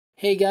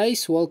Hey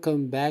guys,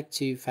 welcome back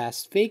to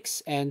Fast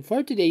Fix, and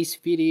for today's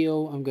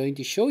video, I'm going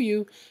to show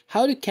you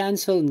how to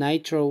cancel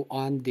Nitro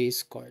on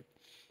Discord.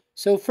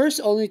 So first,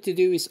 all you need to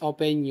do is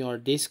open your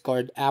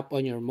Discord app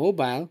on your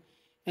mobile,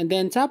 and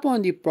then tap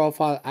on the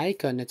profile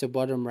icon at the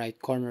bottom right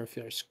corner of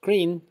your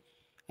screen.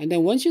 And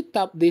then once you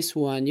tap this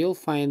one, you'll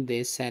find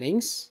this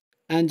settings.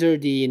 Under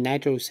the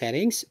Nitro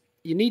settings,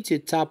 you need to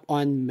tap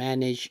on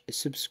Manage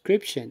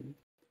Subscription.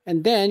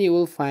 And then you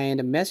will find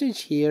a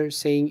message here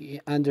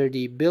saying under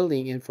the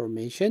billing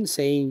information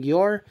saying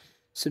your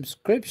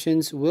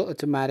subscriptions will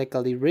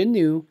automatically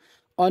renew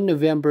on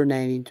November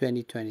 19,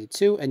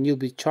 2022 and you'll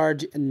be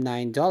charged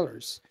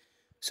 $9.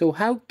 So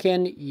how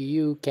can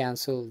you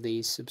cancel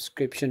the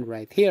subscription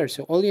right here?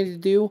 So all you need to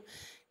do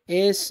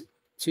is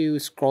to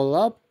scroll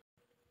up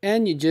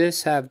and you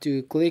just have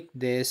to click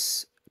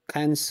this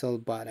cancel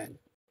button.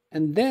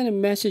 And then a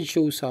message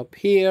shows up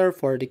here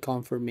for the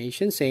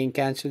confirmation saying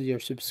cancel your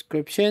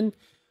subscription.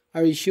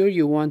 Are you sure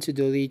you want to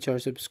delete your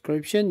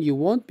subscription? You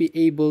won't be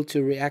able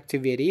to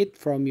reactivate it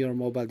from your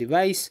mobile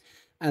device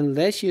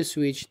unless you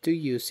switch to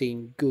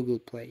using Google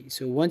Play.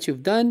 So once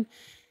you've done,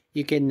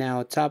 you can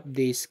now tap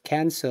this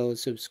cancel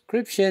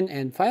subscription,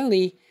 and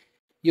finally,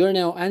 you're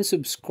now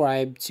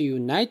unsubscribed to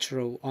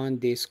Nitro on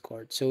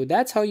Discord. So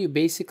that's how you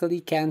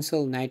basically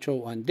cancel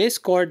Nitro on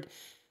Discord.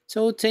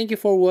 So thank you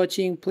for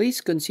watching.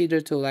 Please consider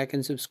to like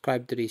and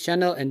subscribe to this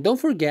channel, and don't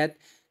forget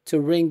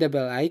to ring the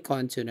bell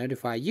icon to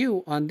notify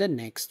you on the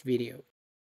next video.